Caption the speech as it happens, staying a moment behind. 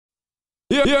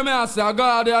Hear me, I say, a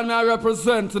Guardian I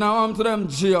represent, and I'm to them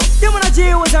Gio. You wanna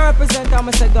Gio was a represent, I'm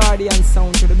a say Guardian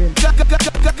sound to the bin.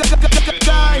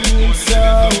 Guardian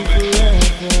sound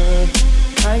forever.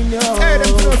 I know. Hey,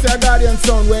 them know say a Guardian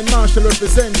sound when Marshall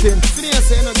representing. See,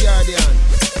 say no Guardian.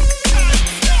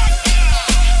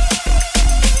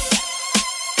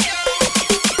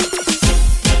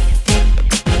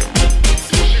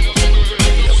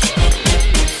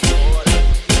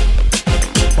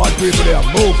 Bad people there,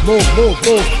 move.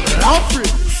 Humphrey.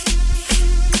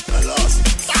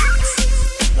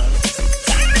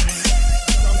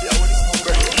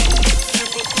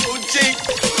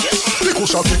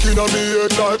 Cushion kick inna me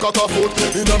head like a foot.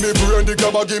 Inna me brain the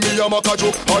gabba give me a maca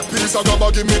joke. Hot piece of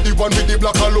gabba give me the one with the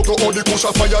black and look. All the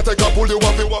cushion fire take a pull the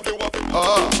waffy.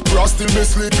 Ah, brass till me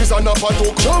sleep is a nap a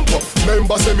talk. Jump up,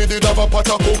 member say me did have a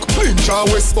pot a cook. Ninja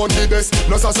West Bund the best,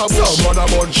 no sasa bush. Some man a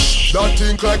bunch, that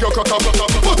think like your cock.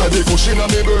 But I be cushion inna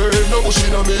me brain, no bush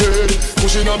inna me head.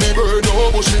 Cushion inna me brain, no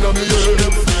bush inna me head.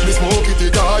 Me smoke it,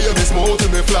 it high, me smoke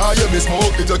it, me fly. Me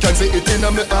smoke it, you can see it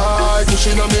inna me eye.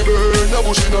 Cushion inna me brain, no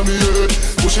bush inna me head.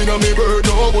 Pushing on me bird,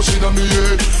 no bushing on me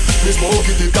head. Me smoke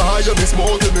it, it high, me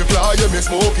smoke it, me fly. Me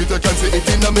smoke it, I can see it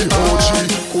in me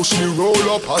OG. Push me roll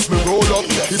up, as me roll up.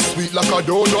 It's sweet like a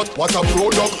donut, what a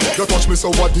product. You touch me so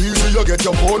what easy, you get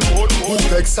your bone. Hoop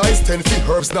size 10 feet,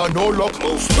 herbs now no luck.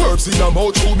 Herbs in a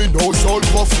mouth, through me nose all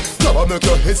puff. Grab make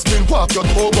your head spin, pop your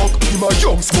toe buck. Him a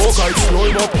young smoke, I slow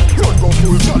him up. Run go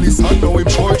full chalice and now him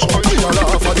church. Me a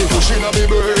laugh at the pushing on me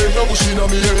bird, no bushing on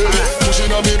me head.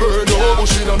 Pushing on me bird, no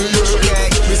bushing on me head.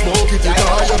 Me smoke it, it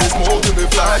high, me smoke it, me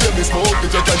fly. Me smoke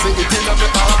it, you can see it in me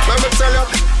heart. Let me tell you,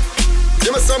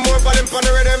 give me some more volume on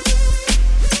the rhythm.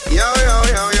 Yo,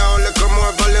 look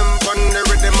more volume on the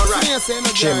rhythm, alright.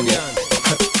 Chimney.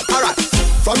 Alright.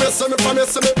 From you see me,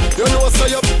 you know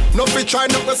say up. No fi try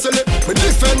not to silly. Me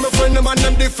defend my friend, them and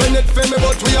them defend it for me.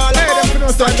 But we all about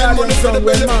stacking money for the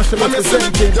belly. From you see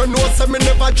me, you know say me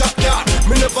never drop ya.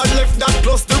 Me never left that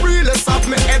plus the realest of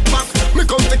me head back. Me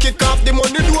come to kick off the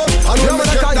money door. I know me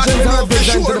get that me know for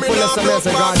sure me not broke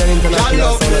back. Y'all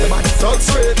love me, thugs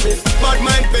rate me. Bad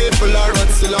mind people are run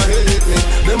still a hate me.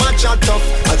 Them a chat tough,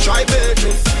 I try bait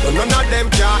me. But none of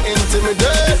them can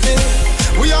intimidate me.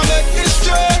 We are make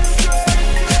history.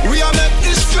 We are make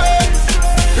history.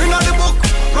 Inna the book,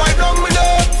 right down me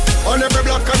there. On every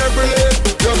block and every lane.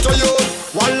 You to use.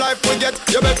 One life we get,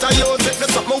 you better use it.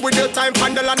 There's something with your time,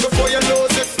 find the land before you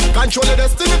lose it. Control your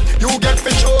destiny, you get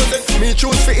for chosen. Me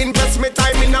choose to invest me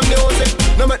time in a music.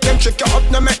 No make them trick you up,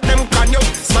 no make them can you.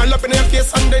 Smile up in your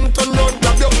face and then turn round,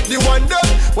 grab you. The one them,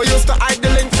 we used to hide the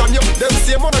link from you. Them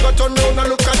same one I got turn round and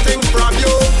look at things from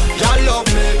you. Y'all love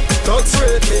me, thugs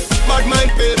rate me. Bad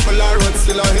mind people are run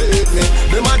still a hate me.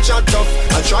 Them a chat tough,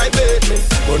 I try bait me.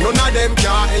 But none of them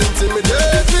can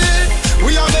intimidate me.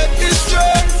 We are make history.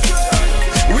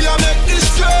 We are make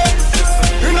history.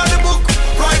 Inna the book,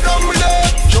 right down me there.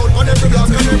 Shout on every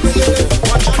block and every day.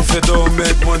 If you don't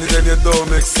make money, then you don't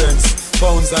make sense.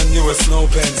 Pounds and US no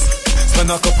pence.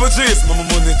 Spend a couple G's, mama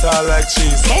money tall like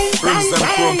cheese. Rims them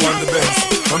chrome on the Benz.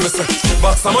 And me say,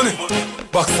 box of money,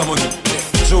 box of money.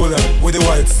 Julian with the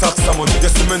white socks of money. You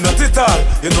see me not it all,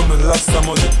 you know me lots of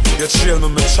money. You trail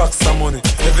me, me chucks of money.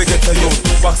 Every get a youth,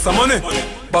 box of money,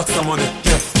 box of money.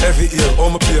 Yeah, every year, all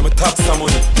me pay me tax of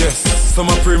money. Yes, some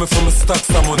a pray me for me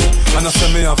stacks of money. And I say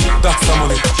me have stacks of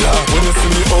money. Yeah, when you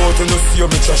see me out, you know see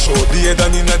you me trash out. The head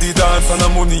and inna the dance and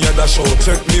the money you dash out.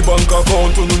 Check me bank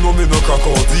account, you know me no crack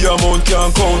out. The amount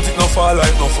can't count, it no fall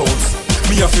like no phones.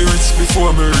 Me have to reach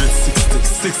before me reach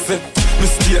 60.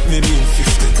 Mistake me mean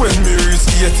 50. When me reach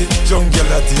 80, young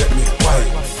girl a date me. Why?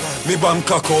 Me bank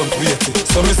account weighty.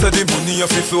 So me say the money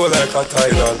have to flow like a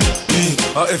tidal. Me,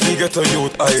 if you get a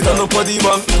youth idol. Stand up at the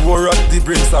bank, war at the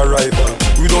brink's arrival.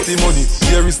 Without the money,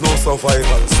 there is no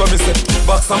survival. So me say,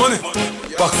 box of money,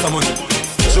 box of money.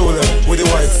 Julian with the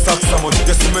white socks of money.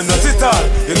 You see me not it all,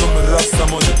 you know me lots of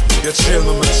money. You trail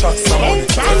me, me chucks of money.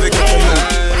 If you get a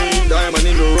youth. Diamond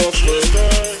in the rough,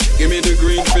 give me the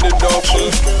green for the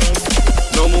double.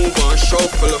 No move on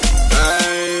shuffle.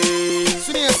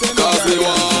 Cause me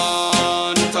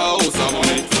want a house of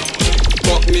money.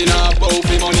 Fuck me now, both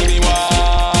the money me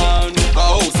want a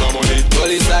house of money.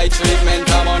 Police side treatment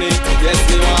of money. Yes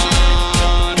me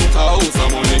want a house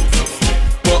of money.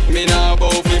 Fuck me now,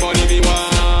 both the money me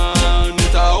want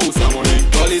a house of money.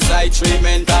 Police side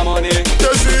treatment of money.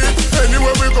 You see,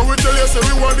 anywhere we go we tell you say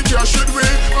we want the cash should we.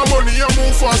 Our money a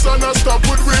move fast and a stop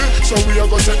with we. So we are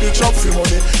gonna set the trap for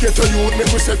money. Get a youth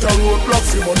make we set a roadblock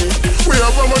for money. We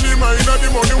have a money mind and the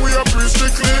money we are pretty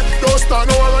strictly. Don't start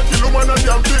no one and kill man and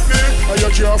damn kidney. And you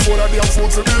can't afford a damn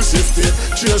food for bill 50.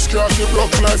 Chase crack the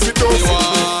block life it don't. We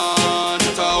want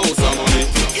a house of money.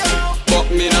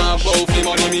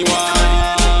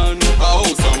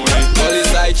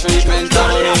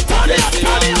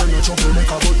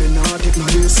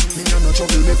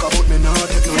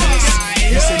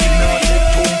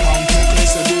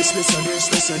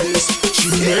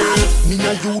 Me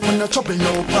and you when no trouble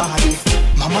nobody.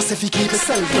 Mama say fi keep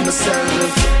myself to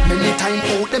myself. Many time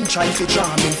out them try fi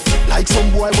draw me. Like some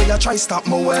boy where you try stop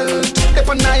my wealth. They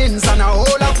put nines and a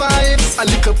whole of vibes. A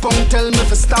little punk tell me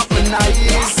fi stop my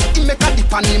nice. He make a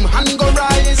dip on him hand go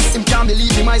rise. Him can't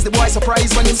believe him eyes the boy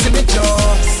surprised when him see me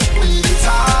just. We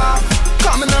talk.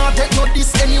 Come and take no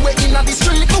this anywhere in the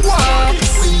street to walk.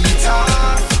 We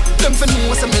talk. Them fi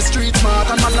know say me street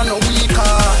smart and man no weak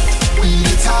heart. We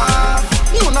talk.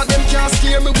 None of them can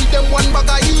scare me with them one bag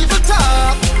of evil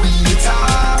talk. We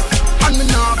talk. And me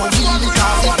nah go really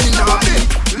talk if me nah be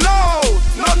loud.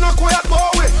 Nothing no quiet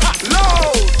boy.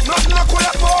 Loud. Nothing no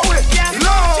quiet boy.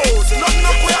 Loud. Nothing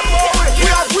no quiet boy. We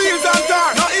have wheels and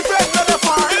tires. No effect on the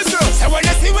far. So when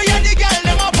you see we and the girl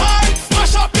them apart,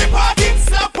 mash up the party,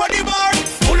 slap on the bar.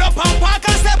 Pull up and park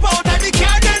and step out of the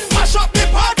car, then mash up the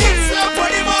party, slap on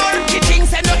the bar. The thing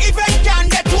say no event can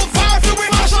get too far, so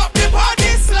we mash up the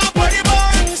party, slap on the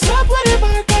bar. Slap on the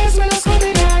bar, cause when it's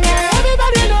coming down,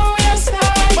 everybody know we are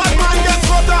style. Bad man get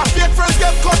cut off, fake friends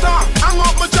get cut off. Hang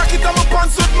up my jacket and my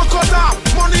pants with my cut off.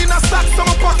 Money in a stack, so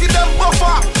my pocket them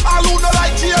buffer. All who no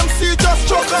like GMC just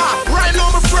chuck off. Right now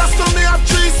my fresh to me have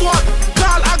 3 swat.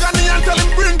 Call Agony and tell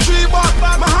him bring 3 back.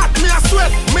 My hat me a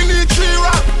sweat, me need 3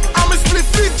 rock. I'm a split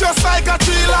feet just like a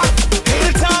trailer.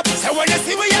 Hilltop, so when you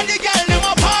see we and the girl them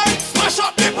apart, mash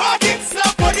up the party,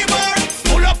 slap on the bar.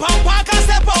 Pull up and park and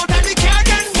step out of the car,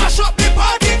 then mash up the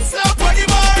party, slap on the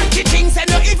bar. The thing say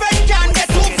no event can get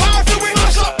too far, so we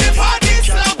mash up the party,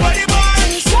 slap on the bar.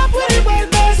 Slap on the bar,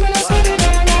 cause when it's coming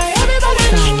down, everybody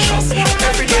knows.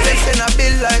 Every day them send a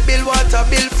bill like bill, water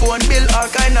bill, phone bill,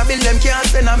 all kind of bill. Them can't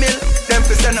send a mill, them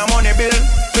fi send a money bill.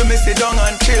 To me sit down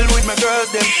and chill with my girls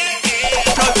them.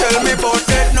 No tell me about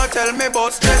debt, no tell me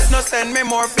about stress. No send me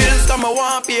more bills, come I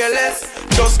want pay less.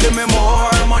 Just give me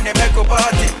more money, make a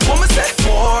party. Mama say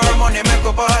more money, make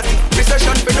a party.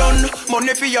 Recession be done,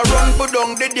 money for your run. Put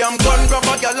down the damn gun, grab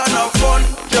a gal and have fun.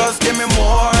 Just give me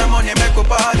more money, make a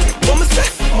party. Mama say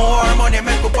more money,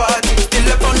 make a party. Still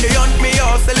up on the hunt, me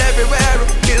hustle everywhere.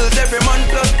 Bills every month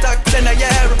plus tax in a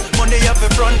year. Money up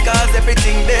in front, cause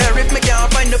everything there. If me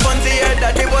can't find the funds here,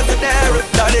 daddy wasn't there.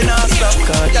 Daddy not stop,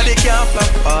 cause daddy can't flop.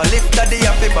 All if daddy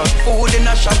have a bag, food in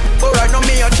a shop. But right now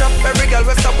me a chop, every girl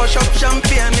will stop a shop.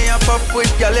 Champagne me a pop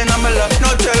with gal in a me lap.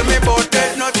 No tell me about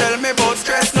debt, no tell me about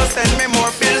stress. No send me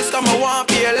more bills, come I want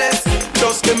pay less.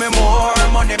 Just give me more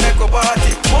money, make a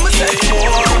party. Mama say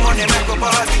more money, make a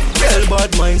party. Tell bad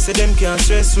mind, say them can't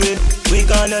stress with. We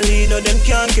gonna lead, no them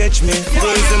can't catch me.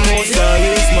 Praise the most high,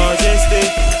 His Majesty.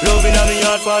 Loving on me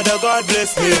heart, Father God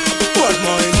bless me. Bad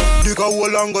mind, dig a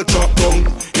hole and go chop down.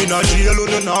 In a jail,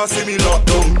 you not see me locked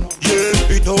down.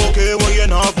 Yeah, it's okay when you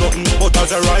not have nothing, but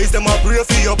as I rise, them a pray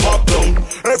for your pop down.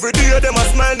 Every day, them a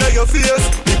smile on your face.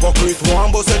 Hypocrite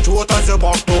one, but say throat as your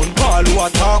back down. All who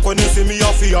attack when you see me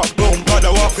off your down. God,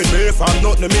 I walk with me, if I'm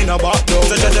nothing, me in a back down.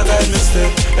 So Jaja guide me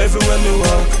step, everywhere me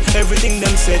walk. Everything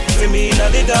them set, for me in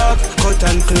the dark. Cut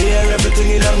and clear,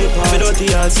 everything in a me part. Without the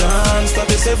answer, stop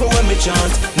yourself when me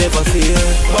chant. Never fear,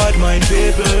 bad mind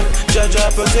people. Jaja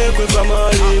protect me from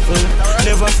all evil.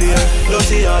 Never fear,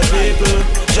 dirty heart people.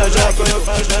 Jaja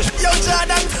protect. Yo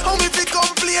Jordan, how me fi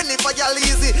complain if I get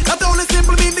lazy? That only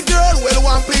simple mean the girl well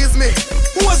want please me.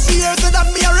 Who was she here said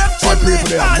that me a rep Chimney?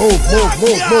 Move.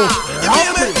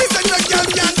 Listen, your girl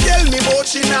can't tell me about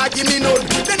she nah give me none.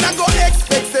 Then I go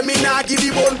expect say me nah give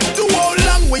the bun. To how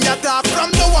long when you talk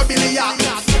from now a billion?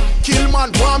 Kill man,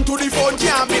 warm to the phone,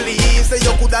 can't believe. Say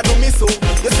you coulda do me so.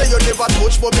 You say you never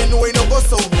touch, but me know you no go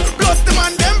so. Plus the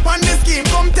man them pan the scheme.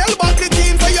 Come tell back the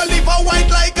team. Say you live a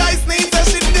white like ice name.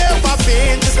 Say she never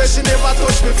been. She say she never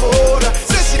touched before.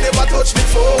 Say she never touched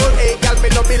before. Hey girl,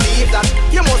 me no believe that.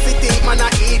 You must think man a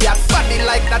idiot. Body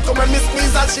like that, come and me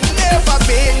squeeze that. She never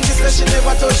been. She say she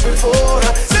never touched before.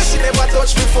 Say she never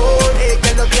touched before. Hey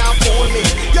girl, you can't fool me.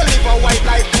 You live a white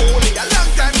like Tony. A long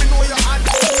time me know you had.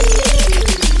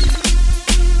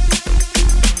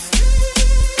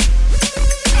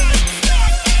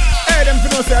 Them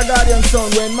for no say a Guardian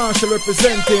sound when Marshall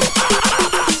representing.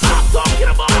 Talking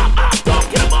about